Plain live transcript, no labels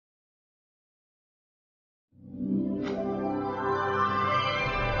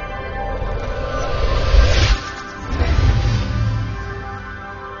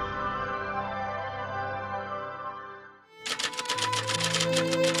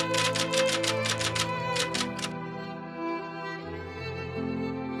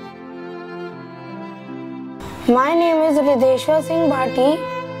My name is Hridayeshwar Singh Bhati.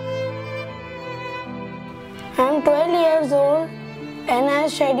 I am 12 years old and I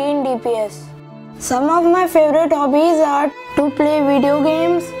study in DPS. Some of my favorite hobbies are to play video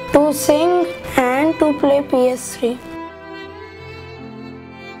games, to sing and to play PS3.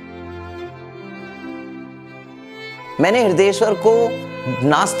 मैंने हृदयेश्वर को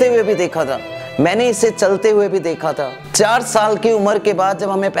नाचते हुए भी देखा था, मैंने इसे चलते हुए भी देखा था। 4 साल की उम्र के बाद जब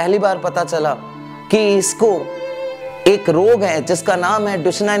हमें पहली बार पता चला कि इसको एक रोग है जिसका नाम है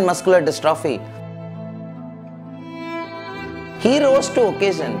Duchenne muscular dystrophy, he rose to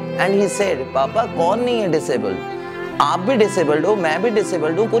occasion and he said, पापा कौन नहीं है डिसेबल्ड? आप भी डिसेबल्ड हो, मैं भी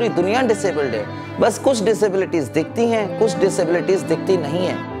डिसेबल्ड हूँ, पूरी दुनिया डिसेबल्ड है। बस कुछ डिसेबिलिटीज दिखती हैं, कुछ डिसेबिलिटीज दिखती नहीं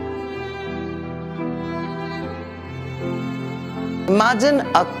है। Imagine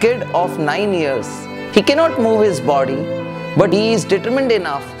a kid of 9 years. He cannot move his body, but he is determined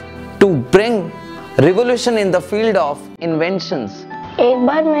enough to bring revolution in the field of inventions. एक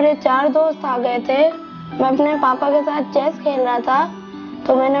बार मेरे 4 दोस्त आ गए थे। मैं अपने पापा के साथ चेस खेल रहा था,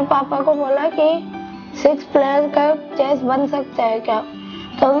 तो मैंने पापा को बोला कि 6 प्लेयर का चेस बन सकता है क्या?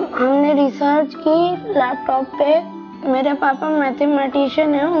 तो हमने रिसर्च की लैपटॉप पे। मेरे पापा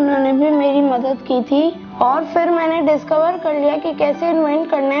मैथमेटिशियन हैं, उन्होंने भी मेरी मदद की थी और फिर मैंने डिस्कवर कर लिया कि कैसे इन्वेंट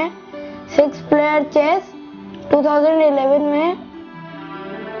करना है 6 प्लेयर चेस 2011 में।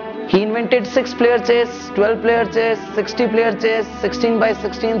 He invented 6 player chess, 12 player chess, 60 player chess,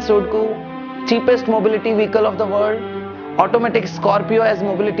 16x16 Sudoku, cheapest mobility vehicle of the world, automatic Scorpio as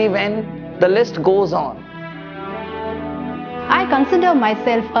mobility van, the list goes on. I consider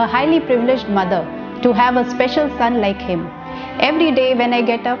myself a highly privileged mother to have a special son like him. Every day when I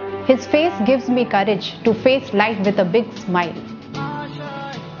get up, his face gives me courage to face life with a big smile.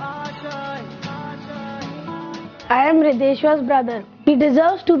 I am Hridayeshwar's brother. He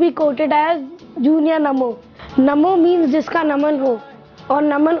deserves to be quoted as Junior Namo. Namo means जिसका नमन हो, और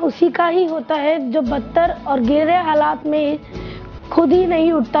नमन उसी का ही होता है जो बदतर और गिरे हालात में खुद ही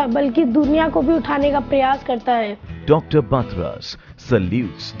नहीं उठता बल्कि दुनिया को भी उठाने का प्रयास करता है। Dr. Batra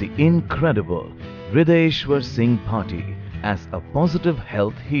salutes the incredible Hridayeshwar Singh Bhati as a positive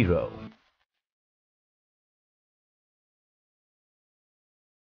health hero.